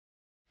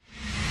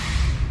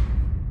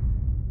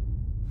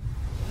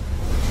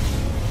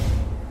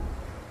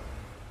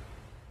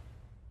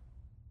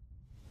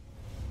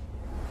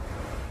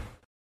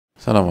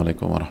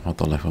Assalamualaikum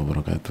warahmatullahi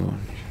wabarakatuh.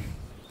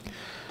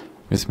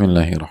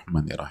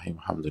 Bismillahirrahmanirrahim.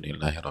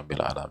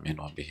 Alhamdulillahirabbil alamin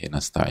wa bihi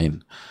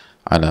nasta'in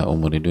ala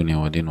umuri dunya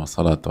wa din,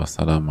 wassalatu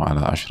wassalamu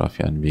ala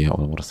asyrafil anbiya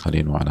wal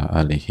mursalin wa ala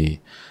alihi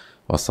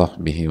wa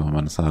sahbihi wa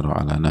man sara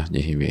ala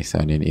nahjihi bi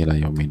ihsanin ila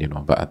yaumidin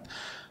wa ba'd.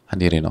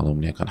 Hadirin Allah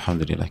muliakan,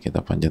 alhamdulillah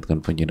kita panjatkan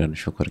puji dan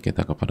syukur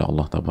kita kepada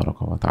Allah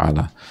tabaraka wa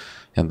taala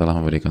yang telah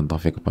memberikan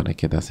taufik kepada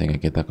kita sehingga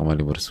kita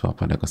kembali bersua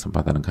pada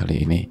kesempatan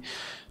kali ini,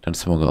 dan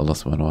semoga Allah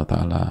Subhanahu wa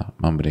taala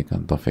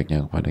memberikan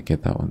taufiknya kepada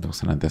kita untuk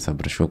senantiasa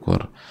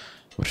bersyukur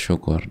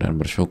dan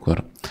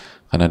bersyukur,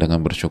 karena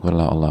dengan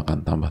bersyukurlah Allah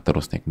akan tambah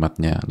terus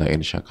nikmatnya. La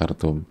in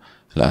syakartum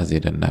la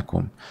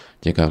azidannakum,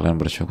 jika kalian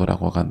bersyukur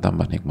aku akan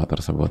tambah nikmat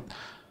tersebut.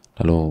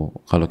 Lalu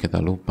kalau kita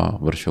lupa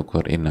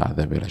bersyukur, inna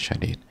adzabi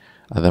lasyadid,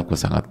 azabku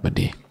sangat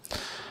pedih.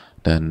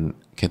 Dan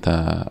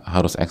kita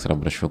harus ekstra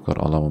bersyukur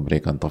Allah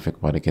memberikan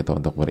taufik kepada kita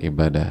untuk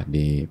beribadah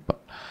di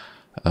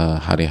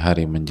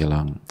hari-hari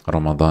menjelang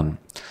Ramadan,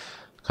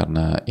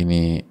 karena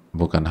ini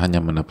bukan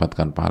hanya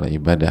mendapatkan pahala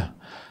ibadah,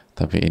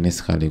 tapi ini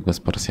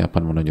sekaligus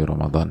persiapan menuju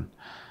Ramadan,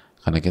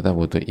 karena kita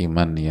butuh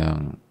iman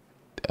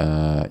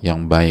yang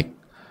baik,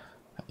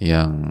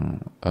 yang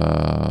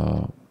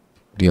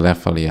di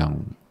level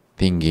yang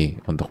tinggi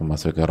untuk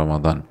memasuki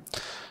Ramadan.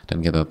 Dan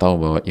kita tahu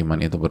bahwa iman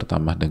itu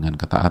bertambah dengan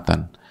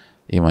ketaatan,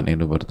 iman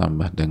itu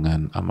bertambah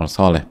dengan amal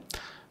soleh,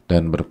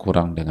 dan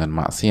berkurang dengan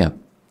maksiat.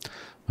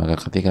 Maka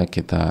ketika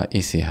kita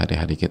isi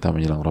hari-hari kita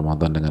menjelang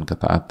Ramadan dengan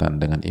ketaatan,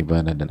 dengan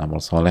ibadah dan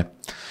amal soleh,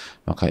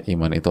 maka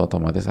iman itu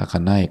otomatis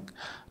akan naik.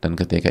 Dan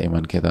ketika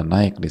iman kita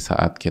naik di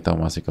saat kita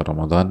masuk ke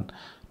Ramadan,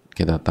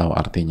 kita tahu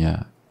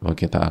artinya bahwa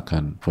kita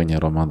akan punya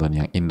Ramadan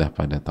yang indah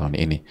pada tahun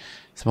ini.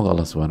 Semoga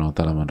Allah Subhanahu wa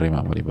taala menerima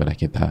amal ibadah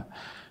kita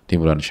di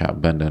bulan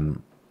Sya'ban, dan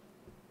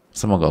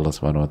semoga Allah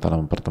Subhanahu wa taala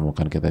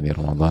mempertemukan kita di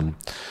Ramadan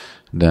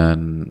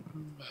dan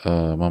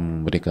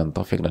memberikan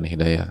taufik dan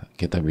hidayah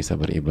kita bisa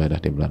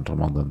beribadah di bulan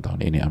Ramadan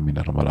tahun ini. Amin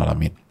ya rabbal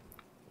alamin.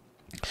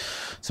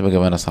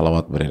 Sebagaimana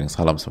salawat beriring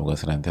salam semoga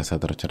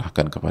senantiasa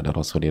tercerahkan kepada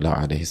Rasulullah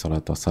alaihi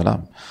salatu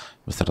wassalam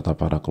beserta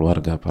para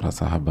keluarga, para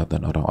sahabat,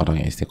 dan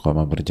orang-orang yang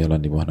istiqomah berjalan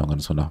di bawah naungan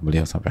sunnah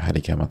beliau sampai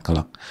hari kiamat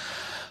kelak.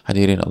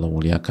 Hadirin Allah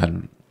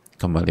muliakan,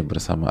 kembali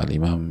bersama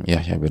Al-Imam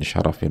Yahya bin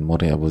Sharaf bin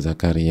Muri Abu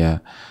Zakaria,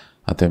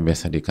 atau yang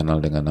biasa dikenal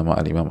dengan nama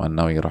Al-Imam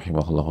An-Nawawi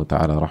rahimahullahu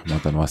ta'ala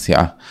rahmatan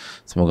wasi'ah.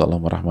 Semoga Allah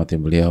merahmati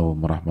beliau,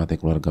 merahmati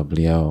keluarga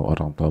beliau,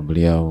 orang tua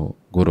beliau,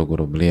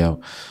 guru-guru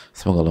beliau.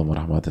 Semoga Allah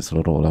merahmati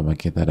seluruh ulama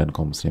kita dan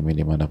kaum muslimin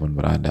dimanapun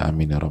berada.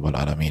 Amin ya rabbal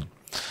alamin.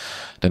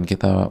 Dan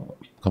kita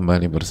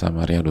kembali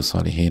bersama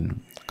Riyaadhushshaalihiin,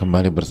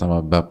 kembali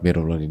bersama bab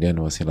birrul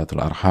walidain wa silatul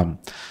arham,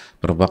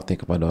 berbakti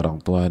kepada orang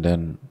tua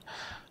dan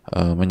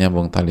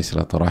menyambung tali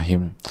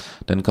silaturahim,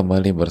 dan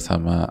kembali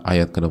bersama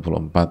ayat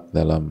ke-24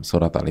 dalam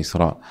surat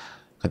Al-Isra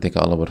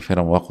ketika Allah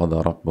berfirman wa qad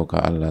rabbuka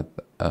alla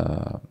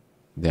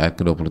di ayat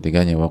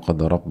ke-23-nya wa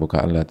qad rabbuka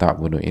alla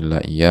ta'budu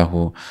illa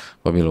iyyahu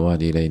wa bil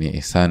walidaini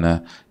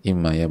ihsana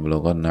imma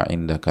yablughanna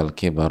 'indakal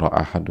kibara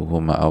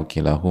ahaduhuma aw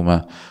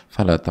kilahuma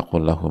fala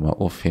taqul lahumu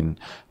uffin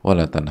wa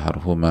la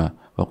tanharhuma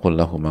wa qul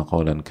lahumu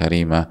qawlan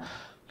karima.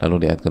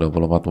 Lalu di ayat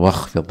ke-24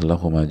 wakhfid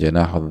lahuma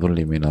janaha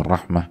dhulli minar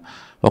rahmah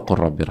wa qur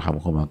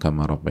rabbirhamhuma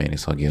kama rabbayani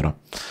shaghira,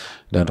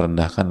 dan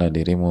rendahkanlah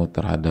dirimu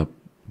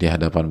di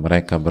hadapan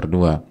mereka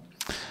berdua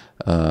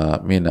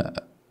min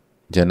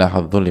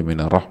janaha dhulli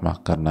minar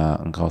rahmah, karena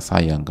engkau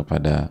sayang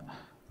kepada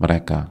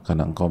mereka,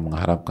 karena engkau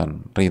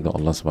mengharapkan ridho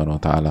Allah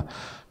Subhanahu wa taala,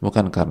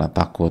 bukan karena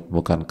takut,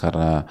 bukan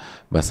karena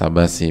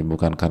basa-basi,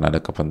 bukan karena ada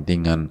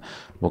kepentingan,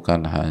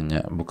 bukan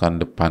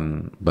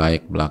depan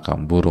baik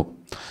belakang buruk,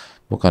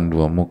 bukan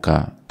dua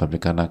muka, tapi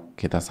karena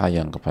kita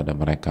sayang kepada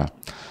mereka.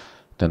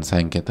 Dan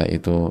sayang kita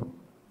itu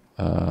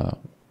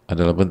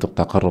adalah bentuk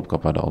taqarrub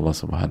kepada Allah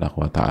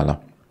Subhanahu wa taala.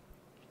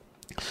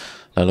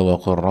 Lalu wa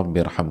qur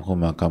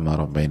rabbirhamhuma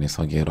kama rabbayani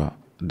shaghira,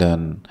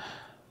 dan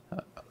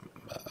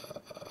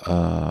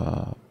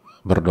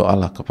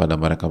berdoalah kepada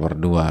mereka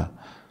berdua,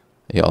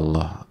 ya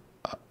Allah,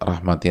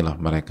 rahmatilah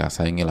mereka,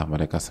 sayangilah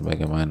mereka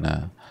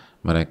sebagaimana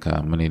mereka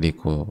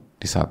mendidikku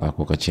di saat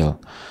aku kecil.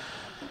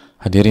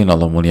 Hadirin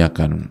Allah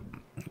muliakan,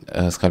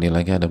 sekali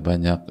lagi ada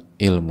banyak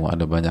ilmu,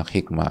 ada banyak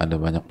hikmah,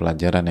 ada banyak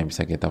pelajaran yang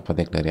bisa kita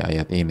petik dari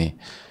ayat ini,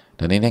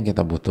 dan ini yang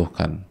kita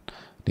butuhkan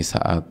di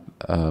saat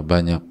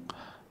banyak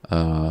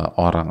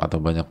orang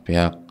atau banyak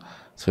pihak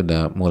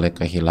sudah mulai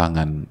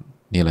kehilangan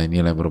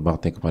nilai-nilai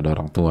berbakti kepada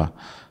orang tua,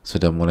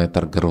 sudah mulai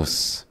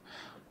tergerus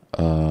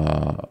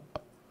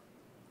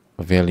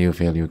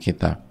value-value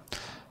kita.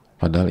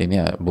 Padahal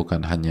ini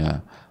bukan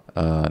hanya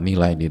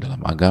nilai di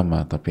dalam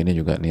agama, tapi ini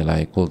juga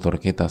nilai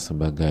kultur kita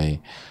sebagai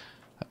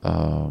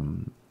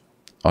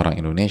orang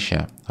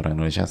Indonesia. Orang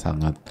Indonesia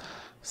sangat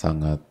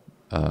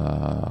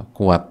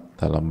kuat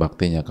dalam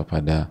baktinya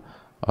kepada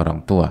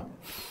orang tua.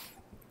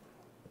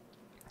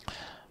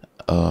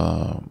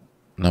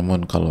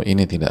 Namun kalau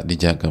ini tidak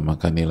dijaga,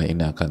 maka nilai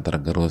ini akan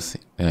tergerus,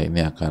 nilai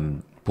ini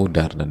akan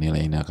pudar, dan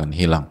nilai ini akan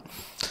hilang.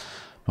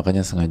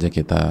 Makanya sengaja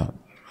kita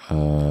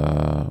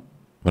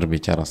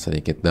berbicara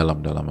sedikit dalam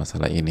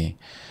masalah ini,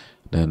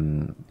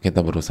 dan kita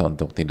berusaha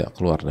untuk tidak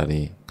keluar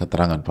dari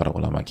keterangan para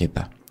ulama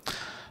kita.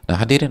 Nah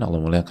hadirin Allah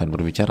muliakan,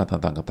 berbicara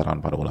tentang keterangan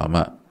para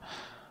ulama,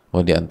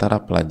 bahwa di antara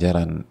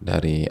pelajaran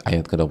dari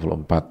ayat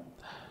ke-24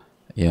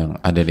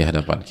 yang ada di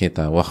hadapan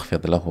kita,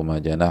 wakhfid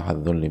lahuma janaha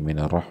dzulli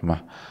minar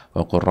rahmah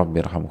wa qur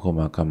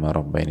rabbirhamhuma kama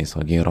rabbayani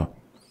shaghira,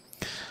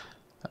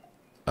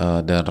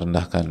 dan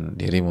rendahkan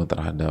dirimu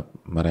terhadap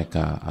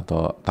mereka,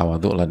 atau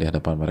tawaduklah di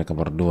hadapan mereka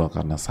berdua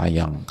karena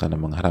sayang, karena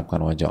mengharapkan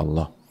wajah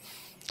Allah,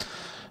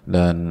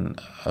 dan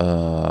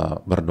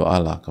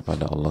berdoalah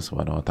kepada Allah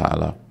Subhanahu wa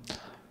taala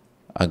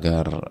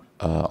agar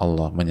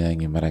Allah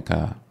menyayangi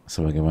mereka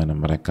sebagaimana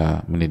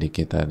mereka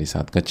mendidik kita di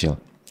saat kecil.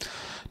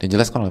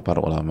 Dijelaskan oleh para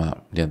ulama,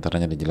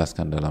 diantaranya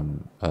dijelaskan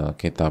dalam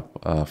kitab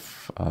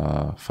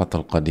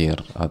Fathul Qadir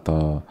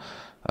atau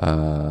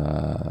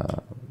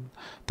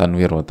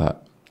Tanwir wa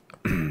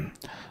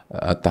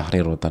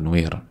Tahrir wa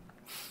Tanwir,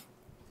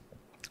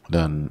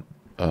 dan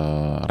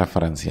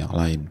referensi yang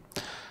lain,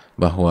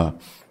 bahwa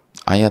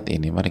ayat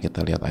ini, mari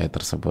kita lihat ayat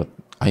tersebut.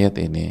 Ayat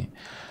ini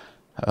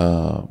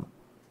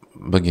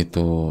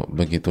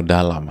begitu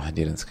dalam,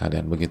 hadirin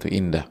sekalian, begitu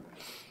indah.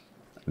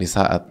 Di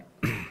saat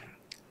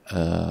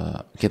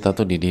kita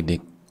tuh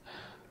dididik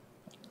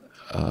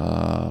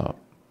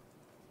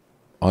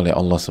oleh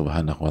Allah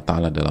Subhanahu wa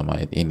taala dalam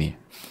ayat ini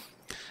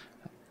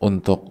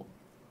untuk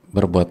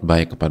berbuat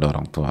baik kepada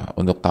orang tua,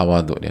 untuk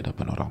tawadhu di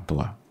hadapan orang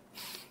tua.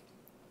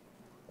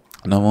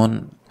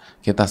 Namun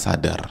kita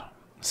sadar,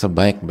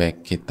 sebaik-baik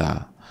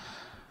kita,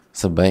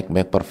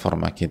 sebaik-baik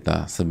performa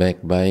kita,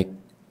 sebaik-baik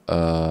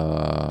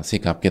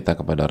sikap kita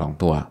kepada orang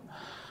tua,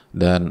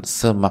 dan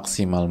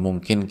semaksimal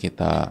mungkin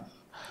kita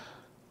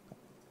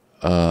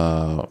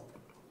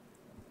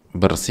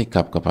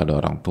bersikap kepada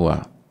orang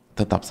tua,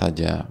 tetap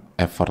saja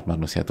effort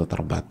manusia itu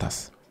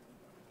terbatas.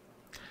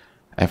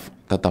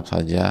 Tetap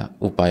saja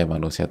upaya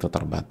manusia itu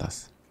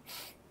terbatas.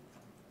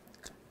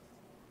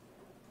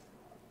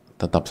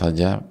 Tetap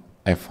saja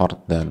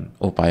effort dan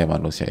upaya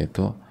manusia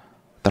itu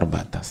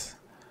terbatas.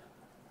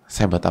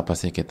 Sehebat apa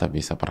sih kita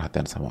bisa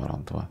perhatian sama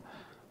orang tua?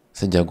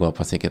 Sejago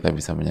apa sih kita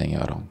bisa menyayangi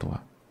orang tua?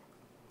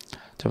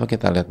 Coba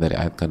kita lihat dari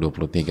ayat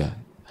ke-23.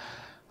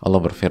 Allah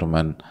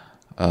berfirman,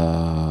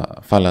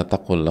 fala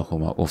taqul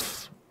lahuma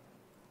uff.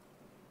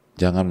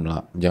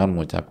 Jangan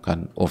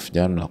mengucapkan uff,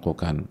 jangan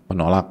melakukan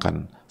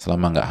penolakan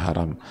selama nggak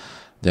haram.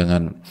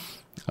 Jangan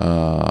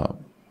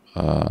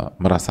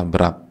merasa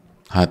berat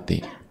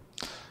hati.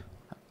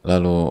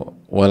 Lalu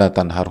wala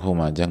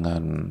tanharhuma,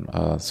 jangan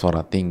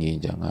suara tinggi,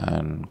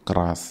 jangan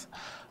keras,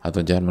 atau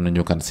jangan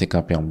menunjukkan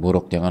sikap yang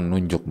buruk, jangan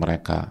nunjuk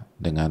mereka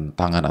dengan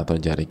tangan atau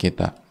jari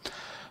kita.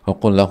 Wa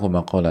qul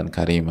lahuma qawlan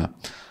karima,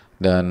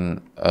 dan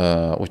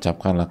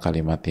ucapkanlah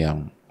kalimat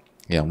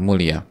yang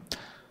mulia.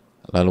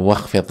 Lalu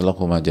wakhfid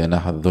lahuma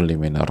janaha dzulli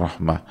minar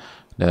rahmah,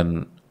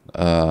 dan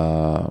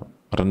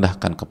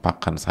rendahkan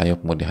kepakan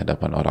sayapmu di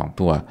hadapan orang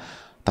tua.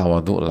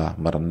 Tawaduklah,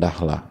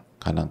 merendahlah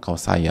karena engkau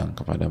sayang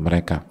kepada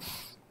mereka.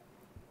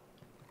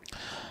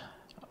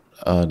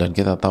 Dan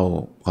kita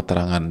tahu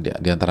keterangan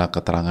di antara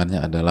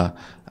keterangannya adalah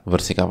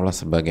bersikaplah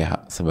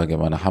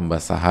sebagaimana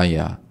hamba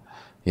sahaya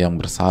yang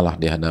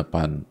bersalah di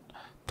hadapan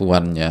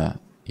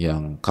tuannya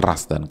yang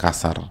keras dan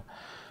kasar.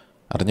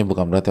 Artinya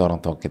bukan berarti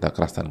orang tua kita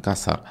keras dan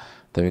kasar,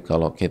 tapi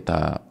kalau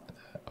kita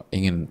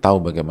ingin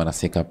tahu bagaimana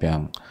sikap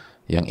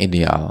yang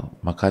ideal,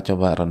 maka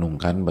coba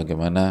renungkan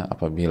bagaimana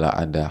apabila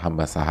ada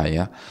hamba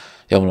sahaya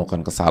yang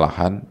melakukan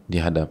kesalahan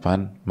di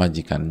hadapan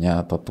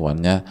majikannya atau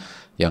tuannya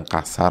yang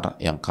kasar,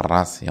 yang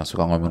keras, yang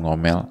suka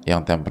ngomel-ngomel,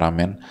 yang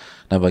temperamen.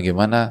 Nah,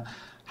 bagaimana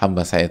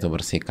hamba saya itu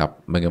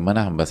bersikap,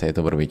 bagaimana hamba saya itu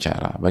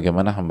berbicara,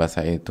 bagaimana hamba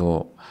saya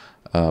itu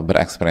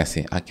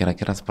berekspresi.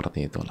 Kira-kira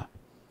seperti itulah.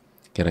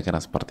 Kira-kira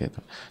seperti itu.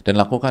 Dan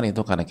lakukan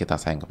itu karena kita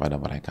sayang kepada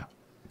mereka.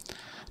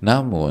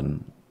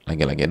 Namun,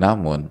 lagi-lagi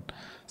namun,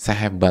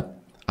 sehebat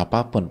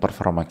apapun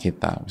performa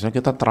kita, misalnya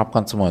kita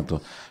terapkan semua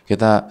itu,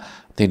 kita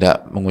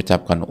tidak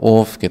mengucapkan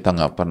kita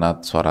nggak pernah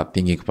suara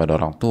tinggi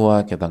kepada orang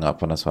tua, kita nggak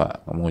pernah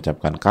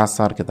mengucapkan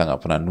kasar, kita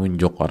nggak pernah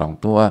nunjuk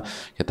orang tua,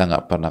 kita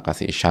nggak pernah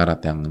kasih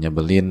isyarat yang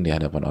nyebelin di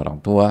hadapan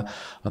orang tua,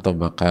 atau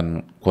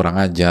bahkan kurang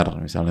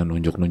ajar, misalnya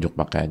nunjuk-nunjuk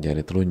pakai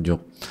jari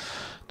telunjuk,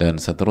 dan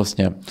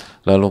seterusnya.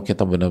 Lalu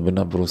kita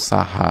benar-benar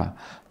berusaha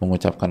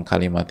mengucapkan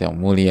kalimat yang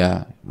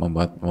mulia,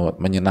 membuat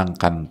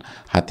menyenangkan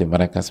hati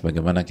mereka,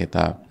 sebagaimana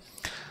kita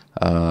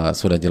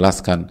sudah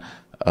jelaskan.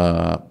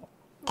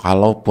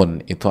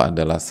 Kalaupun itu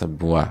adalah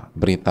sebuah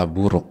berita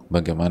buruk,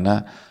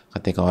 bagaimana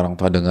ketika orang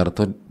tua dengar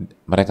itu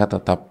mereka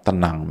tetap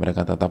tenang,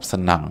 mereka tetap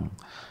senang.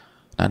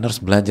 Nah, Anda harus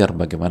belajar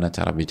bagaimana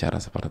cara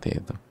bicara seperti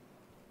itu.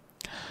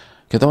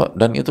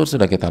 Dan itu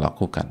sudah kita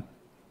lakukan.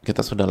 Kita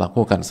sudah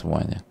lakukan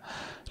semuanya.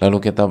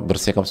 Lalu kita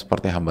bersikap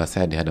seperti hamba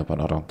saya di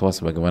hadapan orang tua,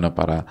 sebagaimana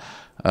para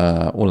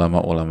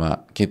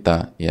ulama-ulama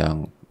kita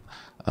yang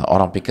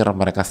orang pikir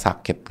mereka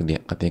sakit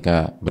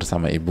ketika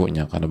bersama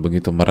ibunya karena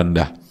begitu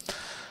merendah.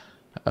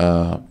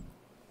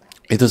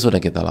 Itu sudah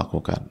kita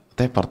lakukan.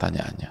 Tapi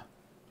pertanyaannya,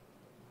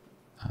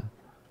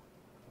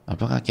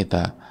 apakah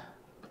kita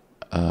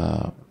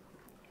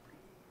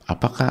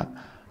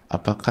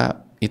apakah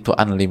itu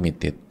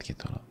unlimited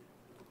gitu loh?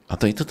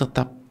 Atau itu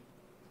tetap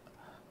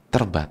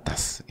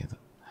terbatas gitu.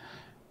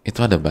 Itu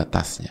ada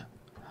batasnya.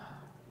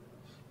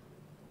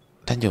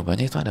 Dan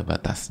jawabannya itu ada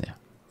batasnya.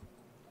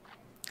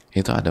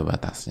 Itu ada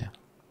batasnya.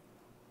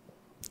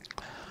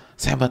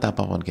 Sehebat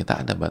apapun kita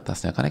ada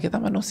batasnya, karena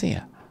kita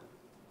manusia.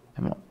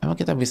 Emang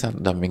kita bisa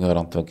dampingi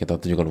orang tua kita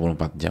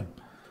 74 jam?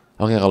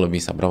 Oke, kalau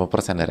bisa, berapa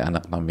persen dari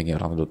anak dampingi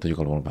orang tua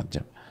 74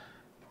 jam?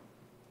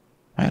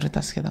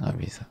 Mayoritas kita nggak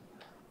bisa.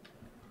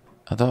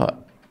 Atau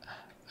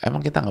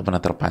emang kita nggak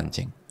pernah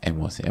terpancing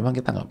emosi? Emang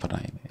kita nggak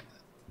pernah ini?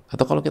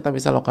 Atau kalau kita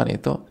bisa lakukan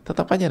itu,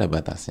 tetap aja ada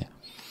batasnya.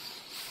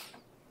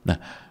 Nah,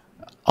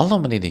 Allah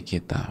mendidik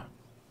kita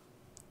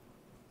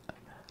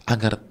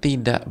agar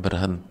tidak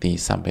berhenti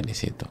sampai di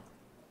situ.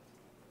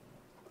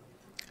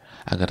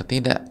 Agar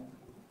tidak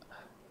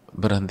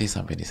berhenti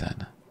sampai di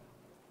sana.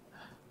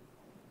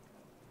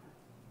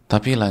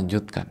 Tapi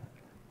lanjutkan.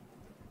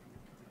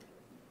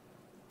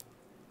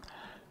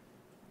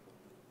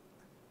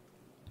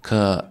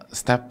 Ke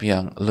step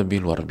yang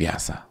lebih luar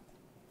biasa.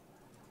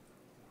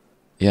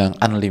 Yang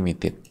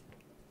unlimited.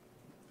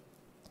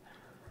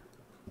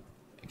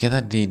 Kita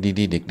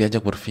dididik,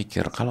 diajak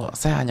berpikir, kalau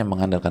saya hanya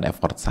mengandalkan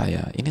effort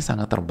saya, ini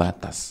sangat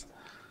terbatas.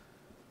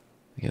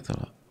 Gitu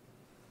loh.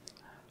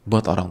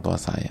 Buat orang tua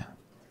saya.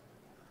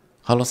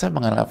 Kalau saya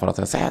mengandalkan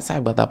effort saya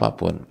hebat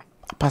apapun,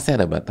 pasti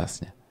ada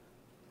batasnya.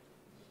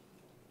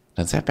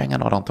 Dan saya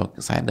pengen orang tua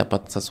saya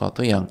dapat sesuatu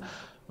yang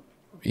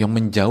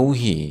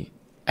menjauhi,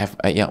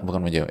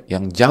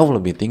 yang jauh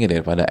lebih tinggi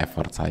daripada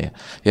effort saya,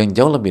 yang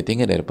jauh lebih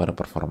tinggi daripada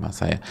performa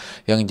saya,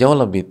 yang jauh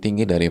lebih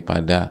tinggi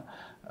daripada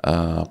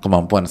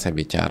kemampuan saya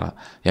bicara,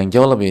 yang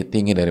jauh lebih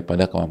tinggi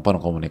daripada kemampuan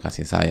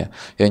komunikasi saya,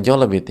 yang jauh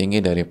lebih tinggi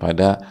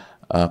daripada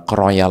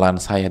keroyalan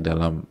saya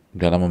dalam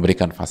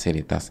memberikan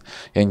fasilitas,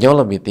 yang jauh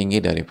lebih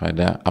tinggi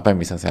daripada apa yang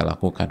bisa saya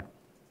lakukan.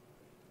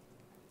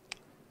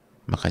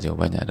 Maka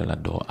jawabannya adalah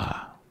doa.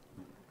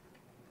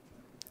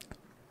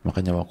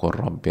 Makanya waqur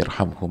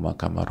rabbirhamhuma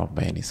kama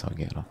rabbayani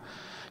shaghira.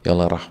 Ya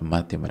Allah,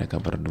 rahmati mereka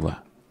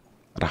berdua.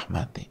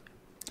 Rahmati.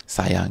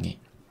 Sayangi.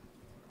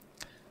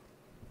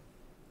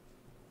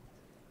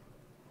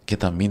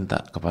 Kita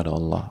minta kepada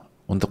Allah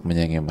untuk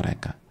menyayangi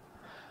mereka.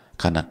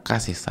 Karena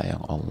kasih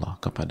sayang Allah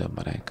kepada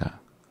mereka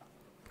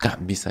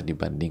gak bisa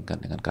dibandingkan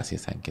dengan kasih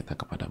sayang kita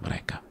kepada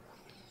mereka.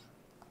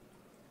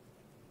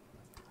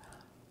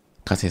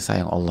 Kasih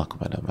sayang Allah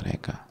kepada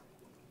mereka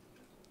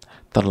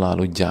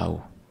terlalu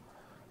jauh,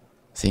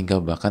 sehingga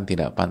bahkan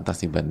tidak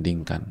pantas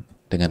dibandingkan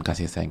dengan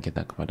kasih sayang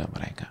kita kepada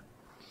mereka.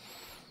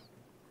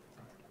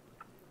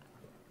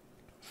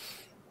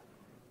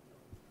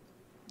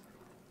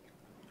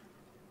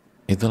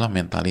 Itulah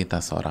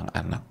mentalitas seorang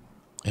anak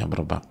yang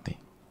berbakti.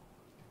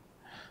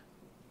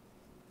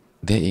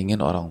 Dia ingin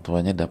orang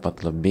tuanya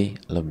dapat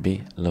lebih,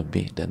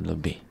 dan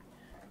lebih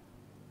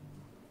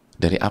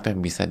dari apa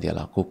yang bisa dia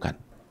lakukan.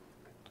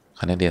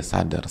 Karena dia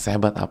sadar,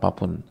 sehebat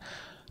apapun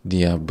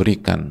dia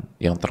berikan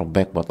yang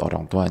terbaik buat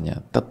orang tuanya,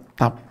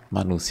 tetap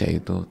manusia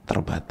itu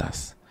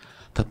terbatas.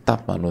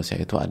 Tetap manusia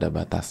itu ada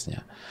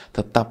batasnya.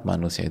 Tetap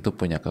manusia itu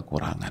punya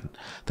kekurangan.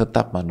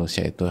 Tetap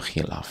manusia itu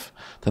khilaf.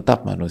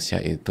 Tetap manusia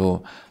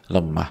itu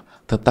lemah.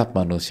 Tetap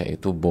manusia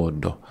itu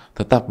bodoh.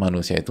 Tetap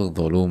manusia itu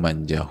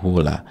dzuluman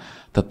jahula.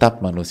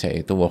 Tetap manusia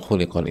itu wa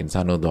khuliqal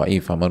insanu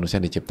dha'ifa.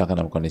 Manusia diciptakan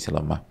dalam kondisi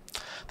lemah.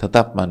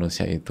 Tetap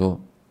manusia itu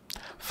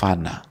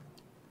fana.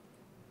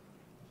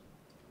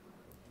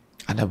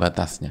 Ada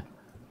batasnya.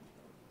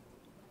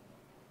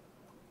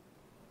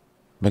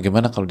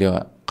 Bagaimana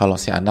kalau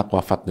si anak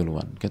wafat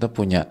duluan? Kita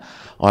punya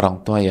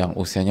orang tua yang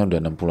usianya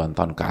udah 60-an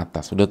tahun ke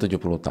atas, udah 70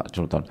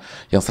 tahun.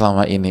 Yang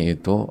selama ini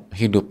itu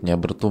hidupnya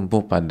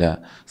bertumpu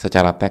pada,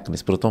 secara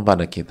teknis, bertumpu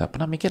pada kita.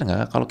 Pernah mikir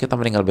nggak kalau kita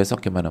meninggal besok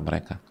gimana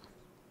mereka?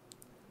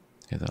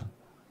 Gitu.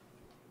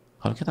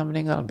 Kalau kita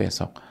meninggal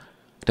besok,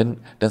 dan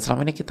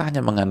selama ini kita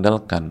hanya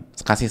mengandalkan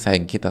kasih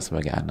sayang kita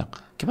sebagai anak.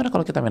 Gimana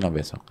kalau kita meninggal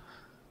besok?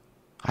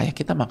 Ayah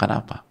kita makan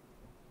apa?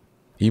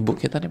 Ibu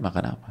kita nih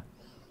makan apa?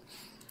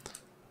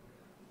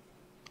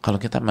 Kalau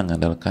kita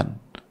mengandalkan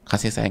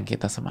kasih sayang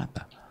kita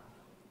semata.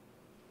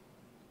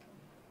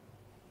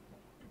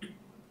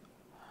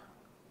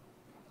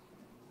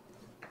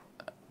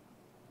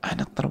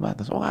 Anak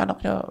terbatas. Oh,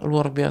 anaknya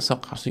luar biasa,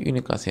 kasih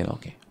ini, kasih ini.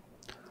 Oke.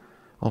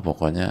 Oh,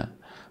 pokoknya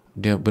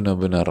dia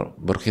benar-benar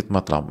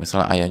berkhidmat lah.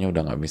 Misalnya ayahnya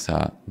udah nggak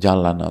bisa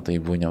jalan atau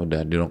ibunya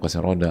udah di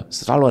kursi roda,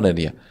 selalu ada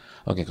dia.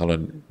 Oke, kalau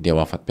dia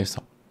wafat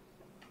besok,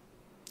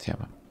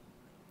 siapa?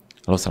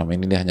 Lalu selama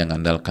ini dia hanya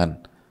mengandalkan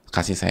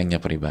kasih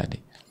sayangnya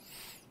pribadi.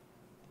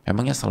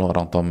 Emangnya selalu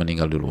orang tua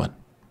meninggal duluan?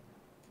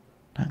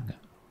 Nah,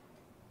 enggak.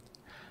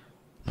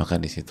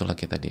 Maka disitulah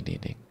kita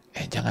dididik.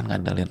 Jangan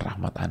ngandalin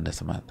rahmat Anda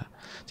semata.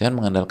 Jangan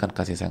mengandalkan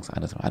kasih sayang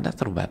Anda semata. Anda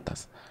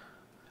terbatas.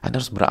 Anda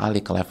harus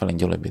beralih ke level yang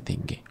jauh lebih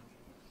tinggi.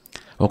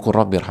 Wa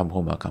qur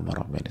rabbirhamhuma kama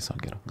rabbayani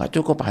shaghira.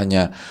 Enggak cukup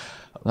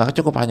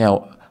hanya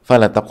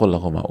fala taqul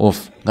lahuma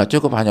uff. Enggak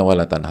cukup hanya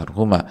wala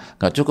tanharhuma.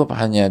 Enggak cukup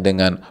hanya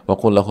dengan wa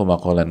qul lahuma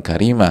qawlan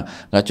karima.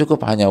 Enggak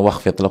cukup hanya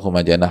wakhfid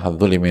lahuma janaha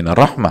dzulli minar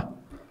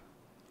rahmah.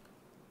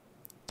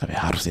 Tapi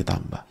harus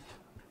ditambah.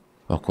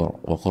 Wa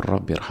qur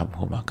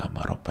rabbirhamhuma kama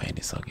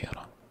rabbayani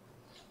shaghira.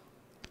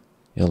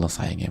 ya Allah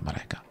sayangi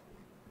mereka.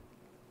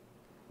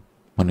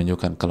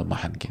 Menunjukkan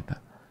kelemahan kita,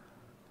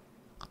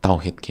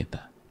 tauhid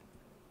kita,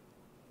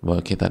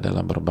 bahwa kita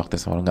dalam berbakti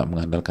sama Allah nggak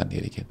mengandalkan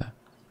diri kita.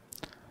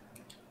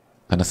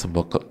 Karena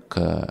sebuah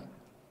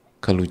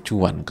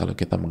kelucuan kalau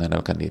kita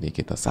mengandalkan diri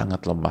kita,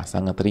 sangat lemah,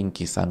 sangat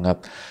ringkih,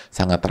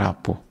 sangat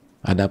rapuh.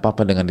 Ada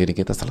apa-apa dengan diri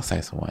kita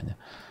selesai semuanya.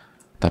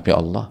 Tapi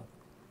Allah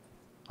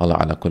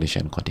ala kulli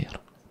syai'in qadir.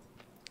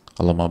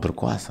 Allah Maha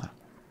berkuasa.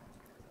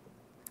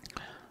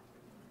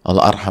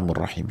 Allah Arhamur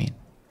Rahimin.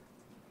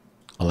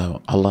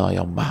 Allah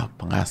yang Maha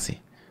Pengasih,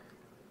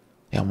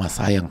 yang Maha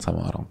sayang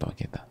sama orang tua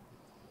kita.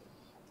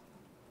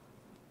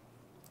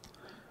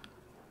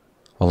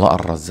 Allah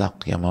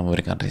Ar-Razzaq, yang Maha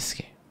memberikan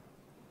rezeki.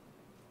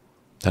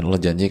 Dan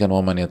Allah janjikan,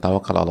 wa man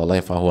yatawakkal 'ala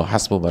Allahi fa huwa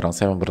hasbuh, barang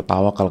siapa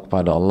bertawakal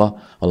kepada Allah,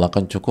 Allah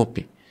akan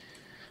cukupi.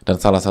 Dan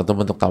salah satu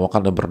bentuk tawakal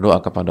adalah berdoa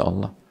kepada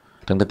Allah.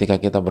 Dan ketika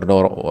kita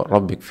berdoa,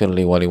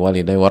 Rabbighfirli wa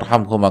liwalidayya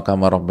warhamhuma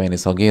kama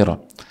rabbayani shaghira,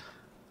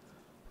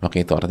 maka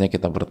itu artinya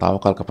kita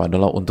bertawakal kepada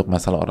Allah untuk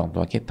masalah orang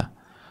tua kita.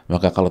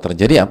 Maka kalau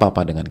terjadi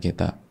apa-apa dengan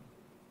kita,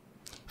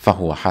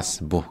 fahuwa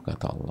hasbuh,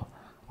 kata Allah,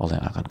 Allah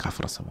yang akan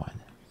cover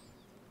semuanya.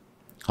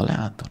 Allah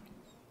yang atur.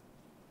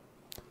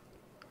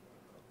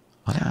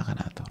 Allah yang akan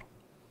atur.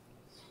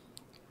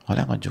 Allah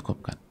yang akan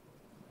cukupkan.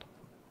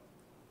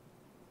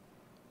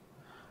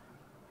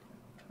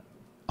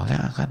 Allah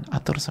yang akan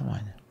atur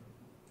semuanya.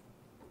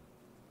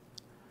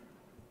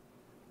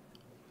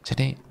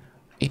 Jadi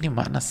ini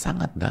makna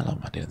sangat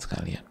dalam, hadirin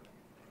sekalian.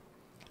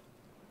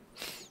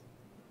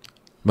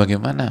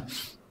 Bagaimana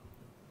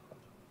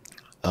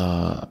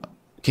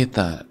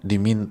kita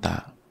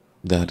diminta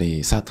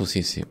dari satu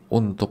sisi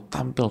untuk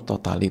tampil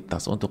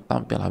totalitas, untuk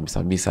tampil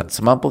habis-habisan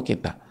semampu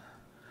kita,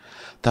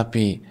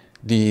 tapi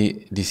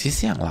di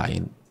sisi yang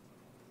lain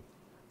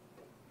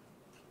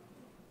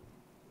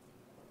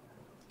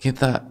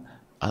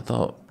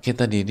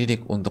kita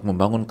dididik untuk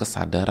membangun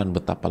kesadaran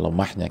betapa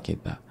lemahnya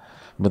kita,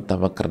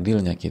 betapa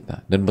kerdilnya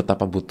kita, dan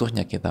betapa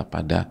butuhnya kita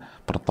pada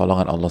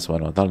pertolongan Allah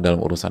Subhanahu wa taala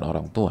dalam urusan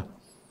orang tua.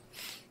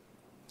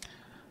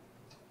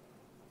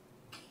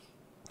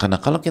 Karena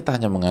kalau kita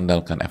hanya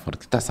mengandalkan effort,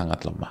 kita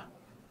sangat lemah,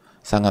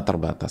 sangat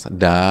terbatas.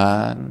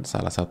 Dan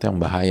salah satu yang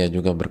bahaya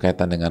juga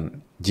berkaitan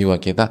dengan jiwa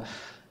kita,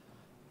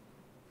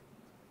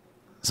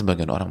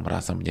 sebagian orang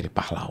merasa menjadi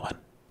pahlawan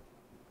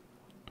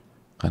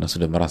karena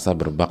sudah merasa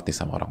berbakti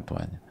sama orang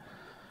tuanya,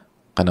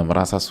 karena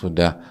merasa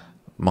sudah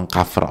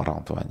mengcover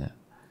orang tuanya,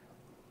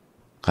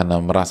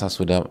 karena merasa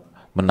sudah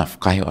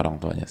menafkahi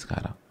orang tuanya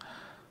sekarang,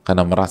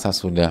 karena merasa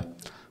sudah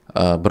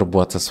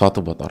berbuat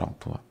sesuatu buat orang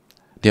tua.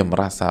 Dia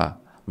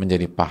merasa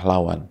menjadi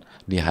pahlawan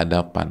di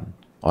hadapan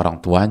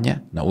orang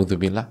tuanya,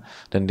 na'udzubillah,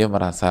 dan dia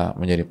merasa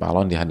menjadi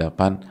pahlawan di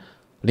hadapan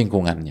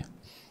lingkungannya,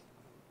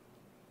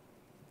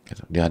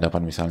 gitu. Di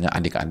hadapan misalnya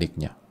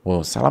adik-adiknya.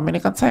 Oh, salam ini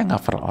kan saya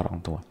cover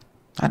orang tua,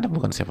 Anda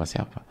bukan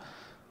siapa-siapa,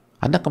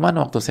 Anda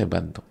kemana waktu saya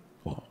bantu?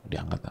 Oh,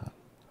 diangkat tangan.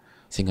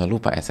 Sehingga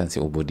lupa esensi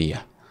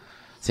ubudiyah,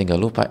 sehingga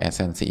lupa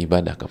esensi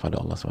ibadah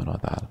kepada Allah Subhanahu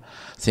wa taala,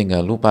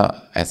 sehingga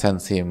lupa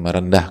esensi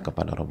merendah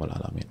kepada Rabbul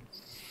Alamin.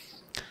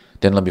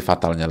 Dan lebih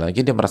fatalnya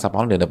lagi, dia merasa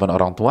pahlawan di hadapan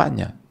orang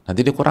tuanya.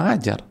 Nanti dia kurang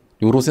ajar,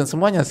 diurusin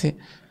semuanya sih,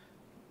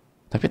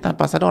 tapi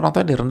tanpa sadar orang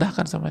tua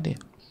direndahkan sama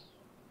dia.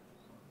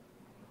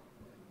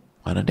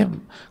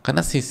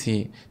 Karena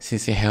sisi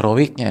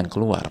heroiknya yang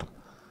keluar.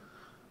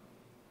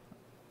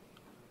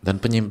 Dan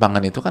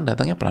penyimpangan itu kan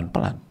datangnya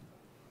pelan-pelan,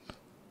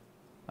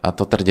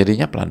 atau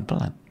terjadinya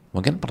pelan-pelan.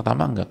 Mungkin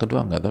pertama enggak,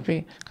 kedua enggak,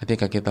 tapi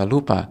ketika kita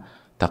lupa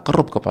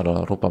takarrub kepada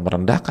Allah, lupa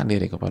merendahkan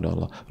diri kepada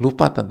Allah,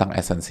 lupa tentang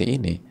esensi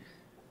ini,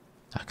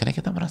 akhirnya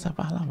kita merasa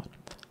pahlawan.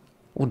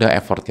 Udah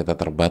effort kita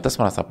terbatas,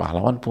 merasa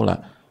pahlawan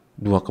pula.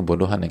 Dua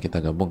kebodohan yang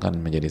kita gabungkan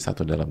menjadi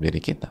satu dalam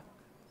diri kita.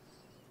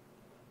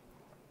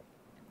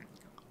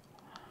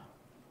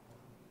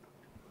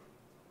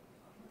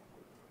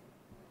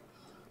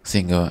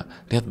 Sehingga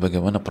lihat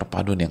bagaimana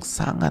perpaduan yang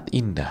sangat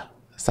indah,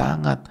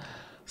 sangat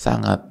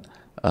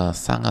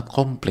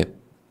komplit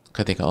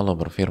ketika Allah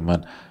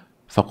berfirman,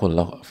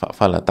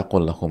 fala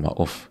taqul lahuma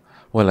uff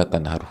wala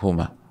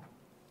tanharhuma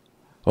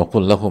wa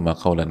qul lahuma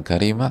qawlan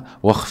karima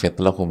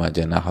wakhfid lahuma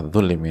janaha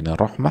dhulli minar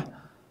rahmah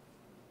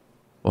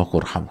wa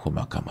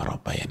qurhamhuma kama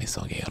rabbayani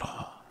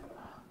shaghira.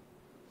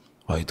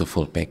 Wah, itu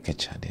full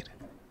package, hadirin.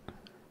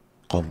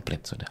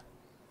 Komplit sudah.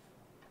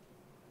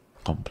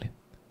 Komplit.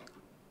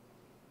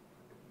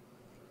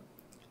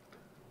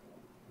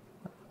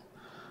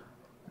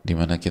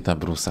 Dimana kita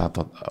berusaha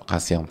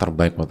kasih yang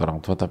terbaik buat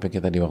orang tua, tapi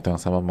kita di waktu yang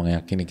sama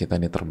meyakini kita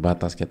ini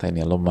terbatas, kita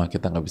ini lemah,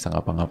 kita nggak bisa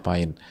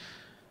ngapa-ngapain.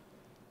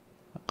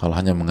 Kalau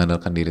hanya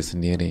mengandalkan diri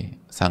sendiri,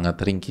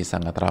 sangat ringkih,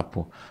 sangat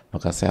rapuh,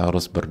 maka saya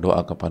harus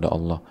berdoa kepada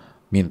Allah,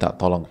 minta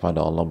tolong kepada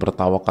Allah,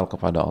 bertawakal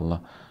kepada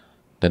Allah.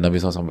 Dan Nabi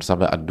SAW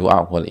bersabda,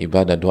 ad-du'a wal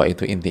ibadah, doa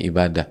itu inti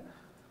ibadah.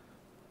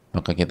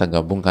 Maka kita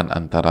gabungkan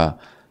antara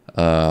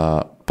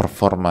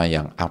performa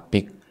yang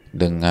apik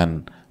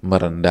dengan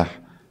merendah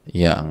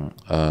yang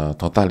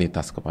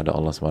totalitas kepada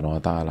Allah Subhanahu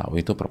wa taala.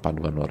 Itu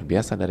perpaduan luar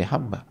biasa dari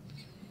hamba.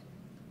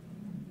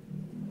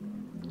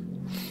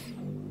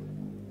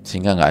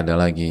 Sehingga nggak ada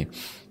lagi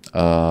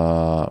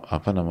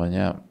apa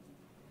namanya,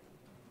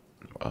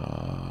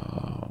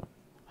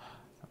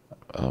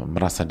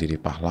 merasa diri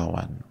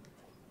pahlawan.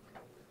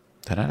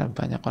 Dan ada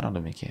banyak orang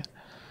demikian,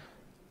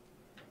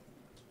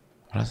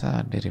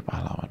 merasa diri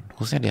pahlawan,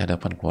 khususnya di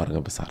hadapan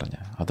keluarga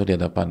besarnya atau di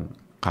hadapan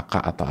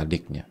kakak atau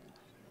adiknya,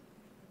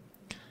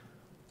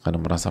 karena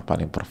merasa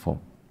paling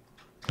perform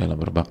dalam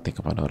berbakti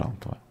kepada orang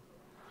tua,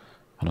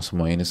 karena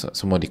semua ini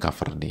semua di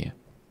cover dia.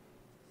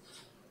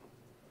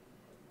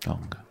 Oh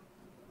enggak,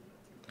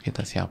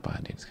 kita siapa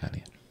hadirin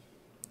sekalian?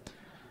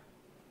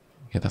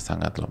 Kita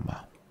sangat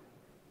lemah.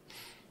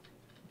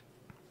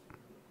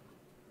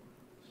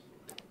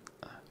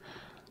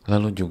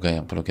 Lalu juga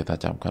yang perlu kita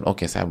camkan,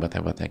 oke,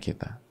 sehebat-hebatnya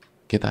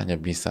kita hanya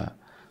bisa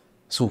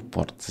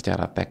support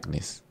secara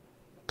teknis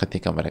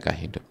ketika mereka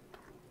hidup,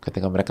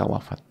 ketika mereka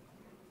wafat.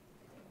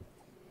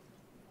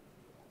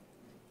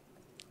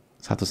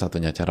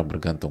 Satu-satunya cara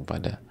bergantung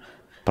pada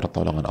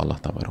pertolongan Allah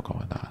Tabaraka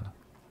wa Ta'ala.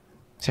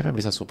 Siapa yang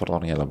bisa support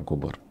orangnya dalam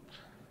kubur?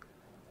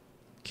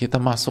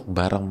 Kita masuk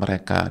bareng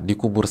mereka di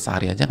kubur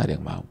sehari aja nggak ada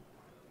yang mau.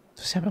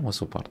 Terus siapa yang mau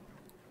support?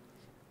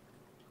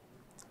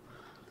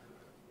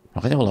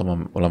 Makanya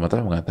ulama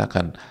tadi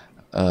mengatakan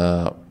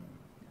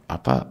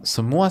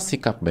semua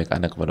sikap baik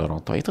Anda kepada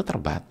orang tua itu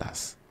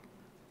terbatas.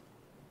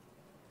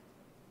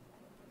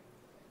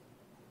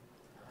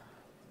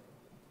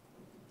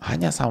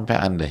 Hanya sampai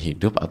Anda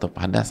hidup atau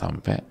pada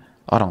sampai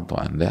orang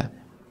tua Anda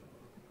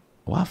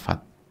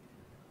wafat.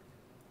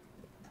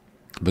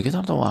 Begitu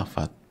orang tua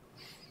wafat,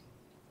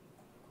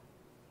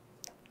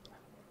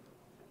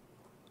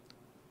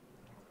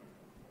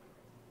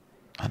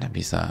 Anda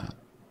bisa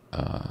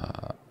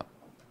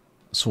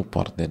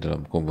support dia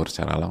dalam kubur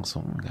secara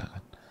langsung, enggak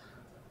kan?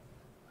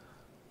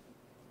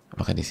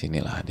 Maka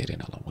disinilah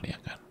hadirin Allah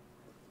muliakan,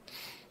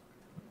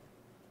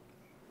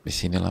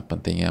 disinilah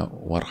pentingnya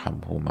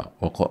warhamhuma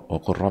wa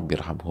qur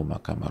rabbirhamhuma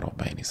kama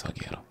rabbayani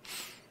shaghira.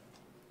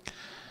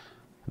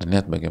 Dan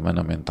lihat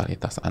bagaimana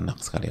mentalitas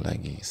anak, sekali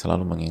lagi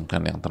selalu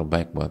menginginkan yang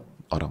terbaik buat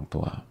orang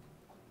tua,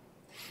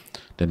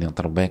 dan yang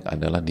terbaik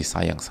adalah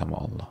disayang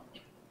sama Allah.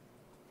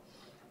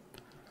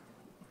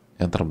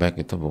 Yang terbaik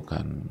itu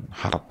bukan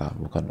harta,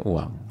 bukan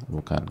uang,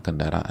 bukan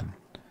kendaraan.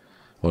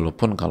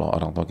 Walaupun kalau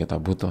orang tua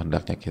kita butuh,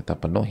 hendaknya kita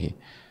penuhi.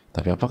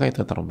 Tapi apakah itu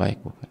terbaik?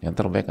 Bukan. Yang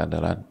terbaik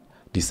adalah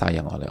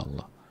disayang oleh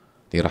Allah,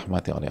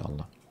 dirahmati oleh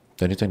Allah.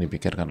 Dan itu yang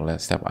dipikirkan oleh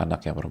setiap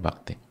anak yang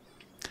berbakti,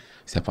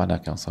 setiap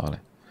anak yang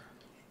soleh.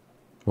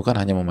 Bukan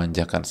hanya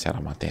memanjakan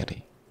secara materi,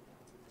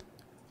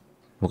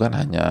 bukan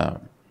hanya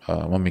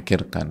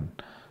memikirkan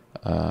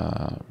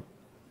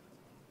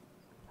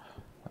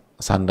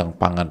sandang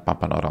pangan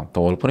papan orang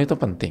tua, walaupun itu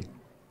penting.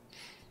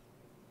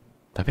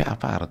 Tapi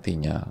apa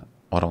artinya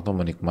orang tua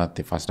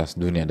menikmati fasilitas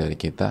dunia dari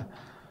kita,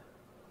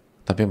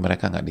 tapi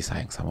mereka nggak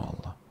disayang sama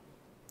Allah?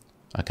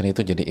 Akhirnya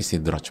itu jadi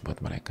istidraj buat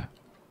mereka,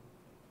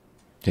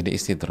 jadi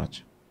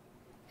istidraj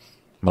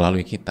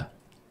melalui kita,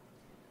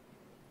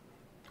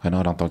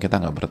 karena orang tua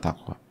kita nggak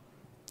bertakwa,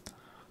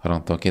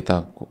 orang tua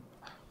kita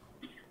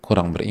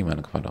kurang beriman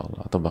kepada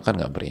Allah, atau bahkan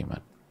nggak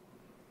beriman.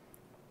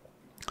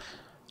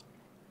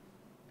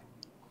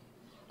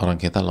 Orang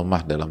kita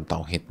lemah dalam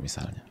tauhid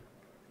misalnya.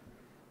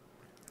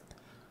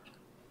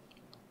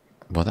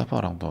 Buat apa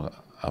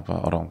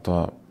orang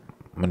tua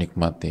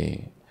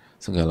menikmati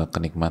segala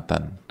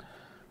kenikmatan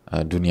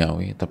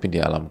duniawi, tapi di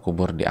alam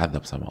kubur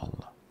diadab sama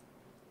Allah.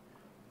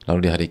 Lalu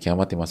di hari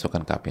kiamat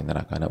dimasukkan ke api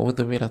neraka.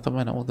 Na'udzubillah,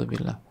 teman,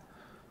 na'udzubillah.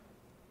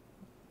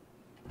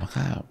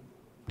 Maka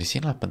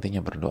disinilah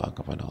pentingnya berdoa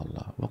kepada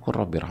Allah. Wa qur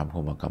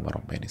rabbirhamhuma kama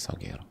rabbayani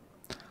shaghira.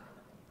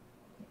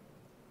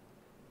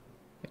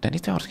 Dan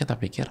itu yang harus kita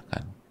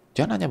pikirkan.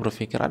 Jangan hanya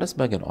berpikir, ada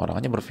sebagian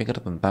orang hanya berpikir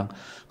tentang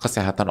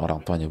kesehatan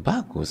orang tuanya,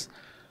 bagus.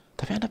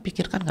 Tapi Anda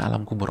pikirkan ke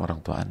alam kubur orang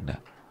tua Anda.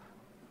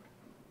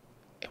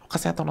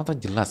 Kesehatan orang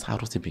tua jelas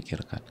harus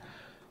dipikirkan.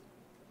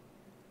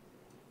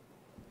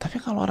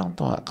 Tapi kalau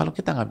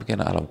kita nggak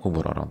pikirin alam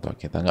kubur orang tua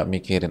kita, nggak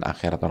mikirin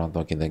akhirat orang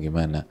tua kita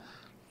gimana,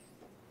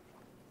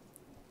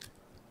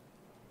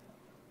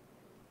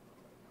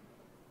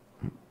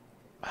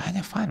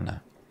 hanya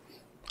fana.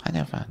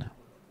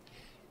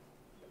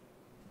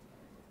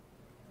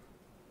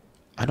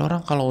 Ada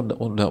orang kalau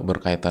udah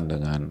berkaitan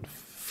dengan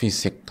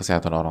fisik,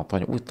 kesehatan orang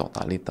tuanya,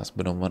 totalitas,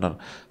 benar-benar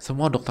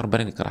semua dokter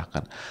bareng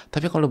dikerahkan.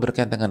 Tapi kalau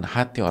berkaitan dengan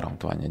hati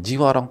orang tuanya,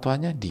 jiwa orang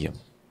tuanya, diam.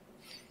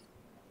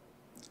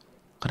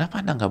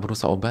 Kenapa Anda nggak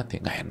berusaha obati?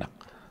 Nggak enak.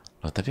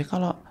 Loh, tapi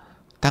kalau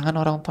tangan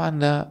orang tua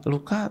Anda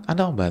luka,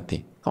 Anda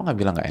obati. Kok nggak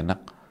bilang nggak enak?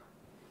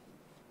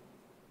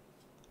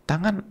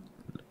 Tangan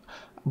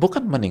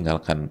bukan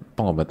meninggalkan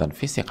pengobatan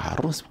fisik,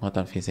 harus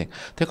pengobatan fisik.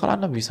 Tapi kalau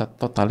Anda bisa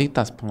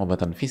totalitas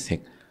pengobatan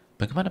fisik,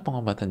 bagaimana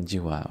pengobatan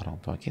jiwa orang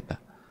tua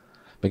kita?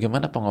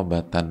 Bagaimana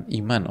pengobatan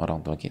iman orang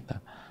tua kita?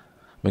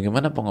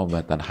 Bagaimana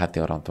pengobatan hati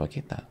orang tua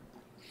kita?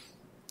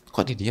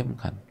 Kok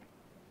didiamkan?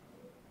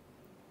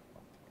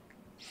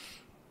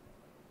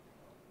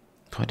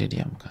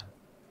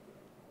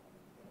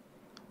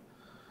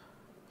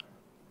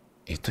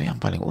 Itu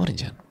yang paling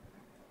urgent.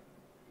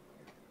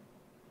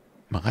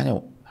 Makanya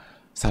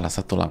salah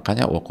satu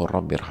langkahnya wa qur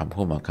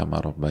rabbirhamhuma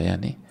kama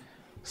rabbayani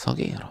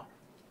Shagiro.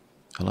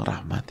 Allah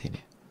rahmati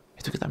dia.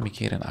 Itu kita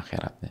mikirin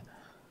akhiratnya.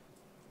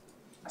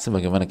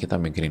 Sebagaimana kita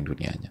mikirin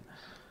dunianya.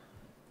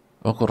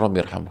 Wa qur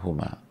rabbi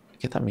irhamhuma.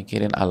 Kita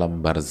mikirin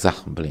alam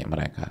barzakh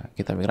mereka.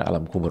 Kita mikirin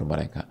alam kubur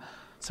mereka.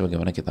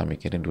 Sebagaimana kita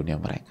mikirin dunia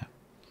mereka.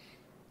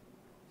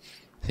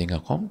 Sehingga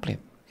komplit.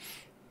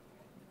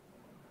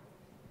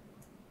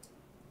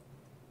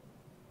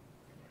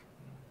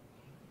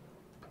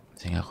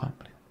 Sehingga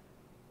komplit.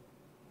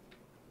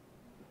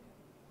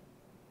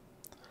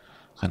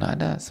 Karena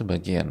ada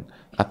sebagian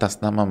atas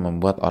nama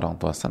membuat orang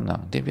tua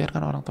senang, dia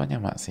biarkan orang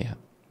tuanya maksiat.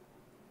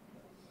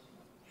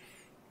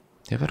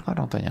 Dia biarkan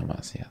orang tuanya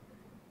maksiat.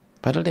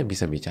 Padahal dia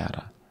bisa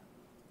bicara.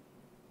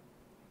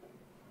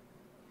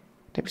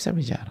 Dia bisa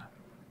bicara.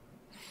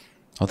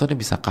 Atau dia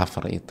bisa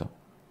cover itu.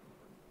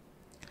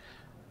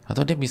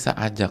 Atau dia bisa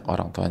ajak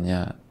orang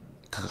tuanya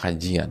ke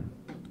kajian.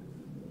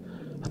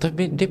 Atau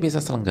dia bisa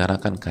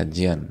selenggarakan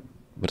kajian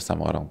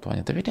bersama orang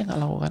tuanya. Tapi dia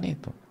nggak lakukan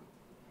itu.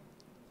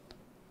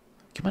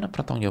 Gimana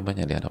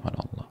pertanggungjawabannya di hadapan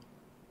Allah?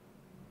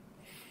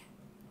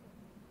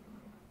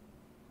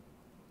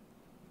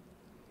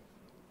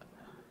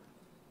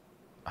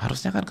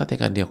 Harusnya kan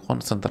ketika dia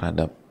concern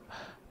terhadap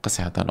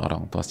kesehatan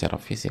orang tua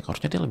secara fisik,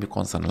 harusnya dia lebih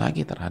concern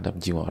lagi terhadap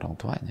jiwa orang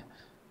tuanya.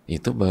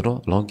 Itu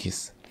baru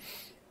logis.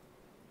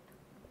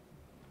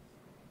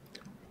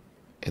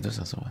 Itu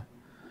sesuai.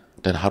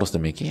 Dan harus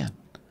demikian.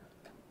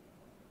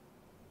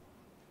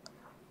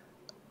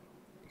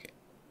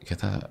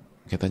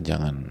 Kita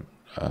jangan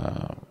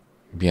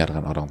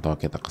biarkan orang tua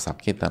kita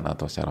kesakitan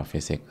atau secara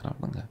fisik.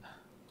 Kenapa enggak?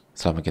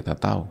 Selama kita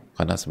tahu,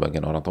 karena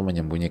sebagian orang tua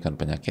menyembunyikan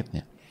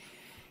penyakitnya,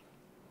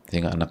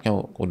 sehingga anaknya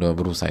udah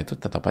berusaha itu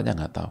tetap aja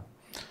nggak tahu.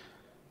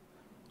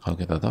 Kalau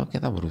kita tahu,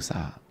 kita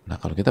berusaha. Nah,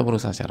 kalau kita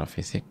berusaha secara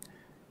fisik,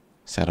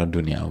 secara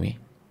duniawi,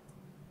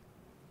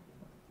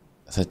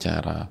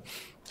 secara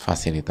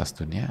fasilitas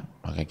dunia,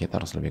 maka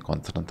kita harus lebih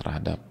concern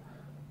terhadap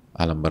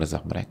alam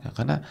barzakh mereka.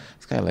 Karena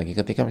sekali lagi,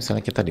 ketika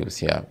misalnya kita di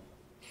usia,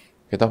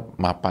 kita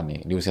mapan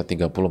nih, di usia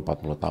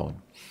 30-40 tahun,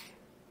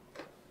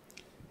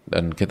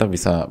 dan kita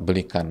bisa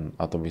belikan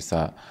atau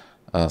bisa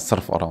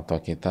serve orang tua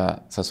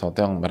kita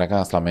sesuatu yang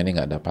mereka selama ini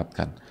nggak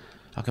dapatkan.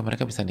 Oke,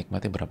 mereka bisa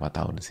nikmati berapa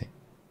tahun sih?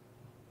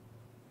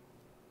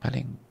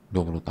 Paling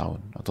 20 tahun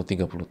atau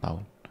 30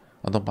 tahun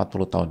atau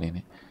 40 tahun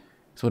ini.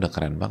 Sudah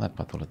keren banget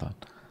 40 tahun.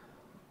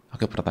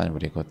 Oke, pertanyaan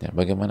berikutnya,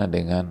 bagaimana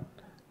dengan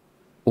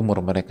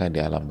umur mereka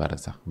di alam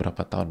barzakh?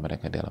 Berapa tahun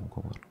mereka di alam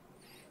kubur?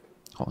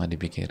 Kok nggak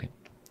dipikirin?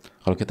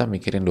 Kalau kita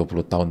mikirin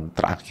 20 tahun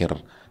terakhir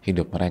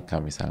hidup mereka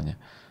misalnya,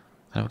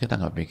 kenapa kita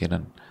nggak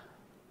pikirin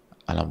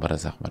alam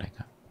barzakh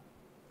mereka?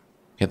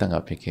 Kita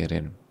nggak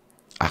pikirin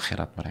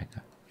akhirat mereka.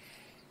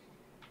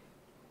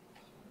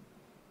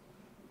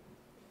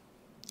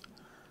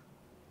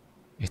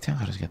 Itu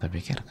yang harus kita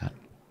pikirkan.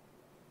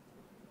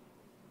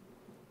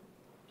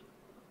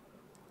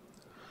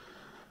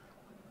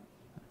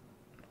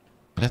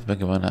 Lihat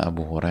bagaimana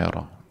Abu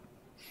Hurairah,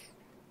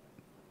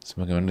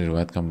 sebagaimana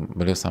diriwayatkan,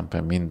 beliau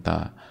sampai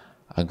minta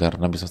agar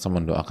Nabi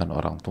SAW mendoakan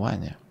orang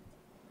tuanya.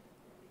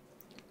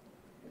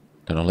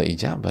 Dan Allah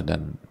ijabah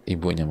dan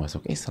ibunya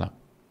masuk Islam.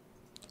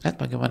 Lihat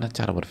bagaimana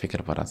cara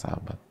berpikir para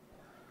sahabat.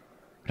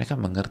 Mereka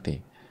mengerti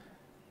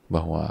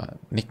bahwa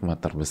nikmat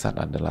terbesar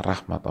adalah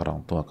rahmat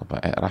orang tua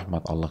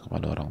rahmat Allah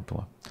kepada orang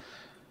tua.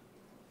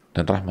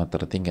 Dan rahmat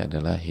tertinggi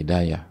adalah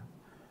hidayah,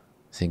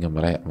 sehingga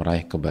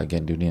meraih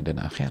kebahagiaan dunia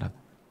dan akhirat.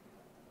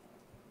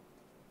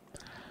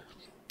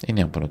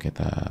 Ini yang perlu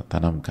kita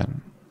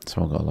tanamkan.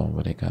 Semoga Allah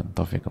memberikan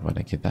taufik kepada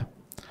kita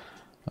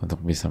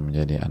untuk bisa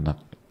menjadi anak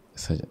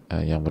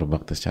yang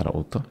berbakti secara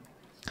utuh.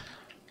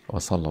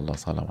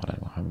 Wassalamualaikum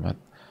warahmatullahi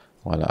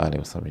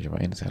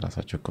wabarakatuh. Saya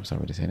rasa cukup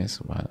sampai di sini.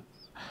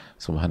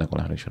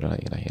 Subhanakallahumma wa bihamdika, la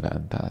ilaha illa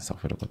anta,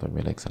 astaghfiruka wa atubu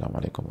ilaik.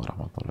 Assalamualaikum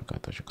warahmatullahi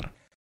wabarakatuh. Syukran.